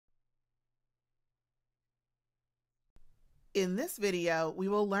In this video, we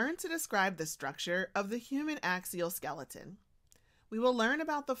will learn to describe the structure of the human axial skeleton. We will learn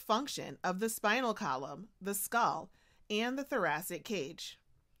about the function of the spinal column, the skull, and the thoracic cage.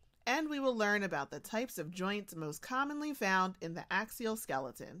 And we will learn about the types of joints most commonly found in the axial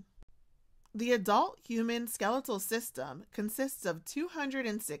skeleton. The adult human skeletal system consists of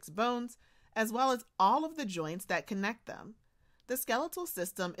 206 bones, as well as all of the joints that connect them. The skeletal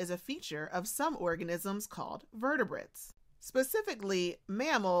system is a feature of some organisms called vertebrates. Specifically,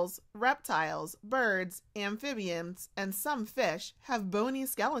 mammals, reptiles, birds, amphibians, and some fish have bony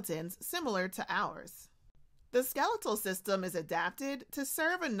skeletons similar to ours. The skeletal system is adapted to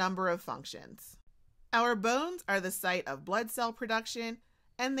serve a number of functions. Our bones are the site of blood cell production,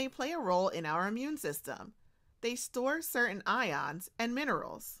 and they play a role in our immune system. They store certain ions and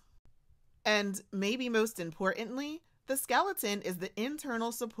minerals. And maybe most importantly, the skeleton is the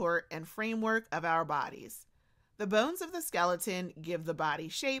internal support and framework of our bodies. The bones of the skeleton give the body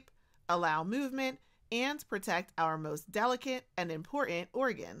shape, allow movement, and protect our most delicate and important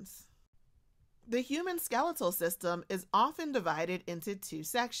organs. The human skeletal system is often divided into two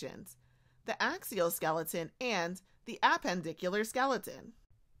sections, the axial skeleton and the appendicular skeleton.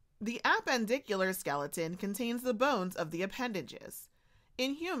 The appendicular skeleton contains the bones of the appendages.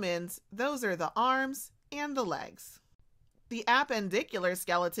 In humans, those are the arms and the legs. The appendicular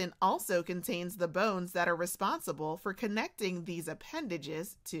skeleton also contains the bones that are responsible for connecting these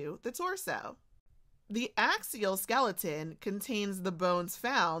appendages to the torso. The axial skeleton contains the bones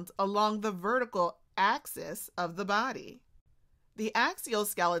found along the vertical axis of the body. The axial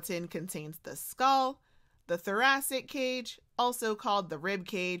skeleton contains the skull, the thoracic cage, also called the rib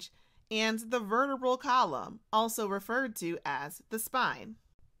cage, and the vertebral column, also referred to as the spine.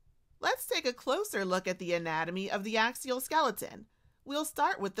 Let's take a closer look at the anatomy of the axial skeleton. We'll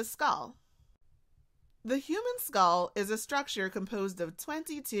start with the skull. The human skull is a structure composed of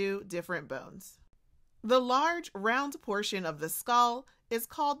 22 different bones. The large, round portion of the skull is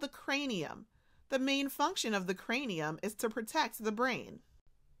called the cranium. The main function of the cranium is to protect the brain.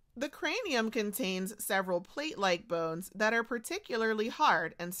 The cranium contains several plate-like bones that are particularly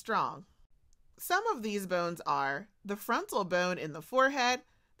hard and strong. Some of these bones are the frontal bone in the forehead,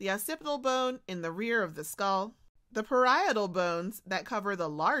 the occipital bone in the rear of the skull, the parietal bones that cover the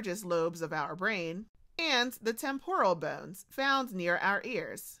largest lobes of our brain, and the temporal bones found near our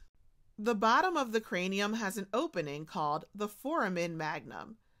ears. The bottom of the cranium has an opening called the foramen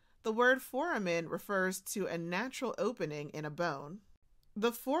magnum. The word foramen refers to a natural opening in a bone.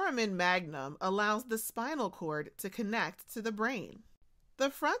 The foramen magnum allows the spinal cord to connect to the brain. The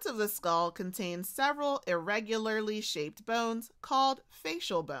front of the skull contains several irregularly shaped bones called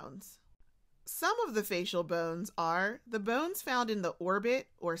facial bones. Some of the facial bones are the bones found in the orbit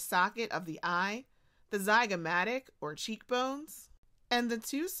or socket of the eye, the zygomatic or cheekbones, and the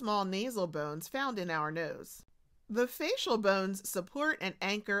two small nasal bones found in our nose. The facial bones support and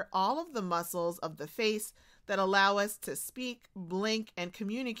anchor all of the muscles of the face that allow us to speak, blink, and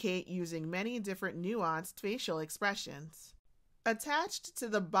communicate using many different nuanced facial expressions. Attached to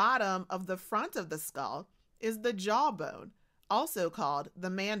the bottom of the front of the skull is the jawbone, also called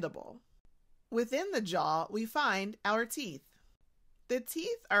the mandible. Within the jaw, we find our teeth. The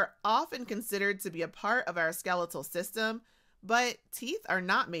teeth are often considered to be a part of our skeletal system, but teeth are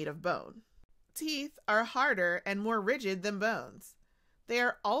not made of bone. Teeth are harder and more rigid than bones. They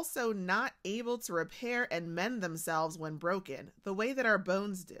are also not able to repair and mend themselves when broken, the way that our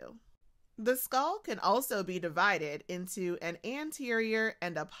bones do. The skull can also be divided into an anterior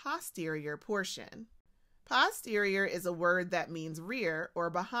and a posterior portion. Posterior is a word that means rear or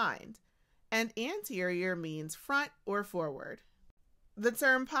behind, and anterior means front or forward. The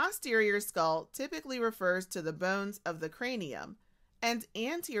term posterior skull typically refers to the bones of the cranium, and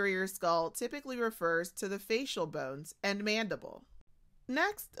anterior skull typically refers to the facial bones and mandible.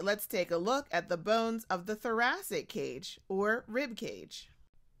 Next, let's take a look at the bones of the thoracic cage or rib cage.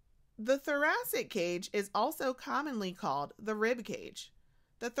 The thoracic cage is also commonly called the rib cage.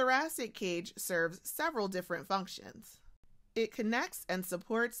 The thoracic cage serves several different functions. It connects and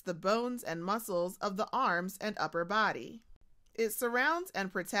supports the bones and muscles of the arms and upper body. It surrounds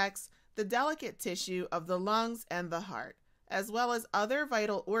and protects the delicate tissue of the lungs and the heart, as well as other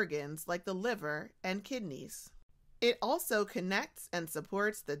vital organs like the liver and kidneys. It also connects and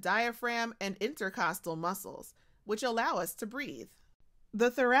supports the diaphragm and intercostal muscles, which allow us to breathe. The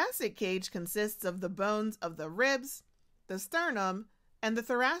thoracic cage consists of the bones of the ribs, the sternum, and the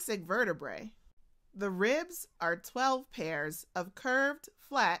thoracic vertebrae. The ribs are 12 pairs of curved,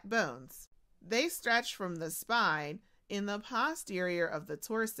 flat bones. They stretch from the spine in the posterior of the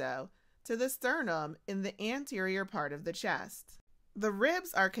torso to the sternum in the anterior part of the chest. The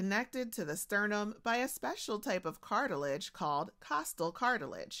ribs are connected to the sternum by a special type of cartilage called costal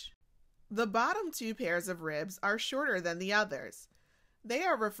cartilage. The bottom two pairs of ribs are shorter than the others. They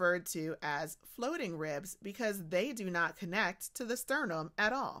are referred to as floating ribs because they do not connect to the sternum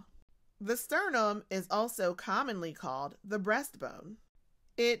at all. The sternum is also commonly called the breastbone.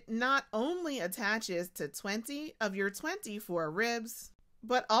 It not only attaches to 20 of your 24 ribs,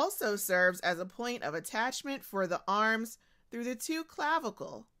 but also serves as a point of attachment for the arms through the two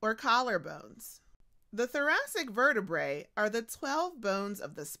clavicle or collarbones. The thoracic vertebrae are the 12 bones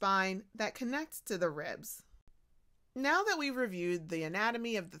of the spine that connect to the ribs. Now that we've reviewed the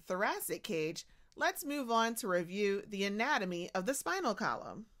anatomy of the thoracic cage, let's move on to review the anatomy of the spinal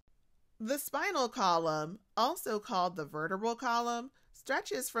column. The spinal column, also called the vertebral column,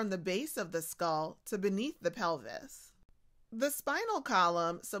 stretches from the base of the skull to beneath the pelvis. The spinal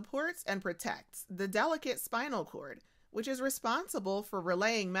column supports and protects the delicate spinal cord, which is responsible for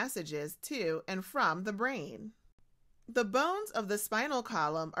relaying messages to and from the brain. The bones of the spinal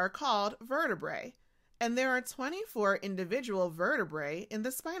column are called vertebrae, and there are 24 individual vertebrae in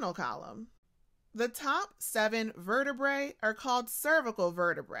the spinal column. The top 7 vertebrae are called cervical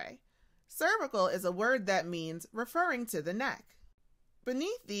vertebrae. Cervical is a word that means referring to the neck.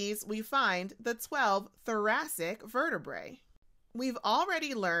 Beneath these, we find the 12 thoracic vertebrae. We've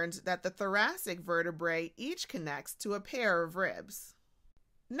already learned that the thoracic vertebrae each connects to a pair of ribs.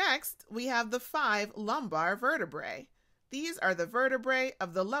 Next, we have the 5 lumbar vertebrae. These are the vertebrae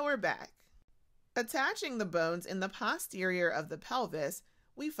of the lower back. Attaching the bones in the posterior of the pelvis,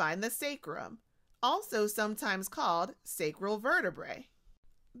 we find the sacrum, also sometimes called sacral vertebrae.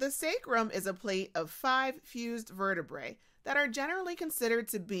 The sacrum is a plate of 5 fused vertebrae that are generally considered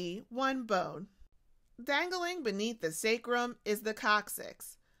to be one bone. Dangling beneath the sacrum is the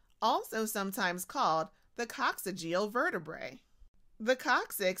coccyx, also sometimes called the coccygeal vertebrae. The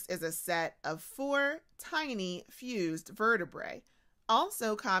coccyx is a set of 4 tiny fused vertebrae,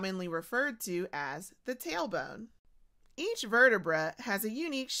 also commonly referred to as the tailbone. Each vertebra has a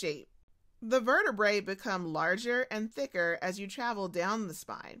unique shape. The vertebrae become larger and thicker as you travel down the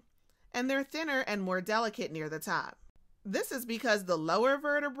spine, and they're thinner and more delicate near the top. This is because the lower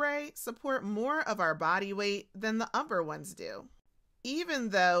vertebrae support more of our body weight than the upper ones do. Even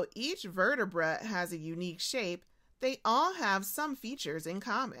though each vertebra has a unique shape, they all have some features in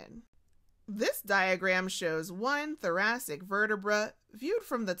common. This diagram shows one thoracic vertebra viewed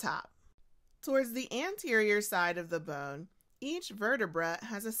from the top. Towards the anterior side of the bone, each vertebra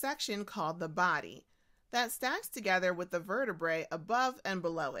has a section called the body that stacks together with the vertebrae above and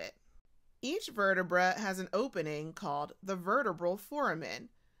below it. Each vertebra has an opening called the vertebral foramen,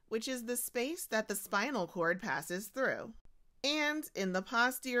 which is the space that the spinal cord passes through. And in the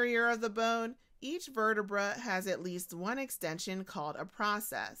posterior of the bone, each vertebra has at least one extension called a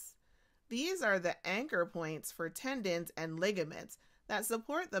process. These are the anchor points for tendons and ligaments that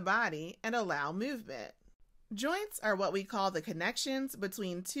support the body and allow movement. Joints are what we call the connections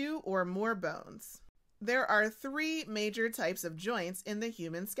between 2 or more bones. There are 3 major types of joints in the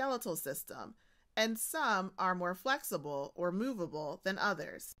human skeletal system, and some are more flexible or movable than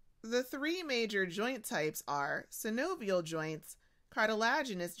others. The 3 major joint types are synovial joints,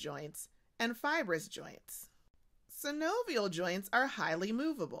 cartilaginous joints, and fibrous joints. Synovial joints are highly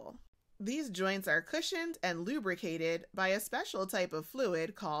movable. These joints are cushioned and lubricated by a special type of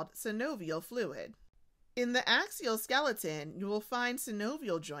fluid called synovial fluid. In the axial skeleton, you will find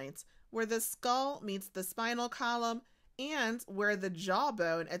synovial joints where the skull meets the spinal column and where the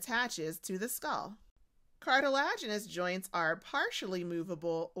jawbone attaches to the skull. Cartilaginous joints are partially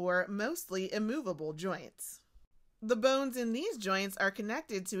movable or mostly immovable joints. The bones in these joints are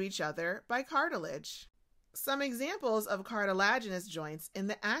connected to each other by cartilage. Some examples of cartilaginous joints in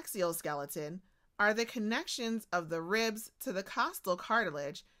the axial skeleton are the connections of the ribs to the costal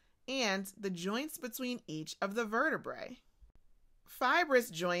cartilage and the joints between each of the vertebrae. Fibrous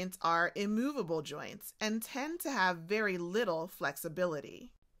joints are immovable joints and tend to have very little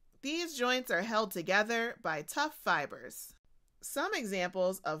flexibility. These joints are held together by tough fibers. Some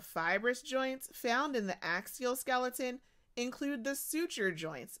examples of fibrous joints found in the axial skeleton include the suture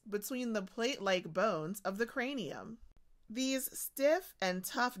joints between the plate-like bones of the cranium. These stiff and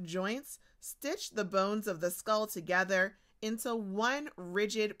tough joints stitch the bones of the skull together into one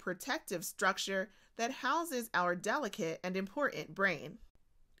rigid protective structure that houses our delicate and important brain.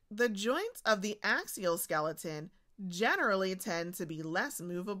 The joints of the axial skeleton generally tend to be less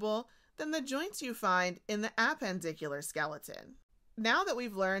movable than the joints you find in the appendicular skeleton. Now that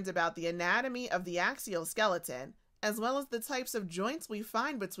we've learned about the anatomy of the axial skeleton as well as the types of joints we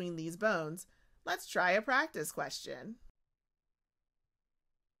find between these bones, let's try a practice question.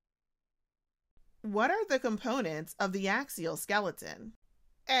 What are the components of the axial skeleton?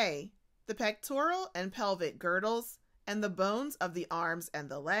 A. The pectoral and pelvic girdles and the bones of the arms and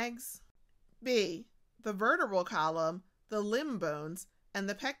the legs. B. The vertebral column, the limb bones, and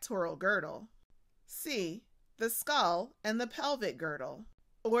the pectoral girdle. C. The skull and the pelvic girdle.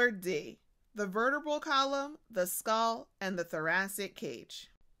 Or D. The vertebral column, the skull, and the thoracic cage.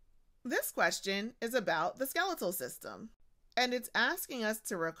 This question is about the skeletal system, and it's asking us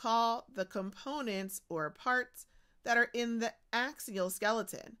to recall the components or parts that are in the axial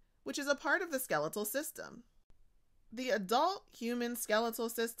skeleton, which is a part of the skeletal system. The adult human skeletal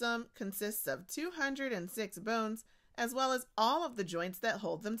system consists of 206 bones, as well as all of the joints that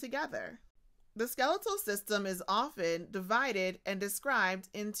hold them together. The skeletal system is often divided and described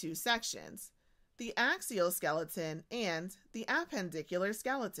in two sections: the axial skeleton and the appendicular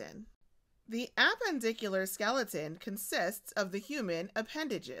skeleton. The appendicular skeleton consists of the human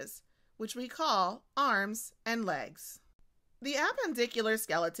appendages, which we call arms and legs. The appendicular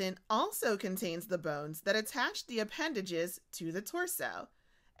skeleton also contains the bones that attach the appendages to the torso,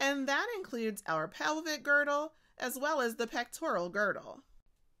 and that includes our pelvic girdle as well as the pectoral girdle.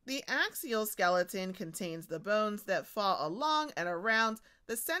 The axial skeleton contains the bones that fall along and around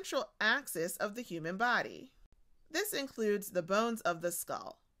the central axis of the human body. This includes the bones of the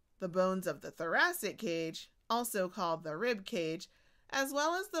skull, the bones of the thoracic cage, also called the rib cage, as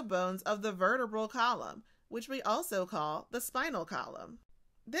well as the bones of the vertebral column, which we also call the spinal column.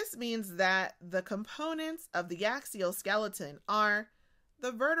 This means that the components of the axial skeleton are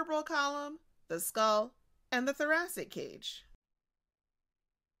the vertebral column, the skull, and the thoracic cage.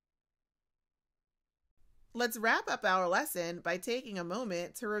 Let's wrap up our lesson by taking a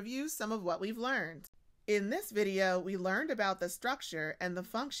moment to review some of what we've learned. In this video, we learned about the structure and the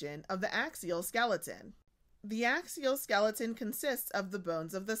function of the axial skeleton. The axial skeleton consists of the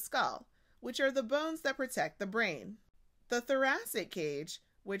bones of the skull, which are the bones that protect the brain, the thoracic cage,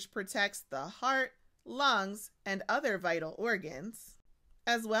 which protects the heart, lungs, and other vital organs,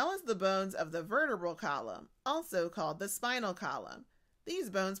 as well as the bones of the vertebral column, also called the spinal column. These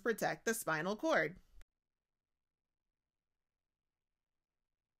bones protect the spinal cord.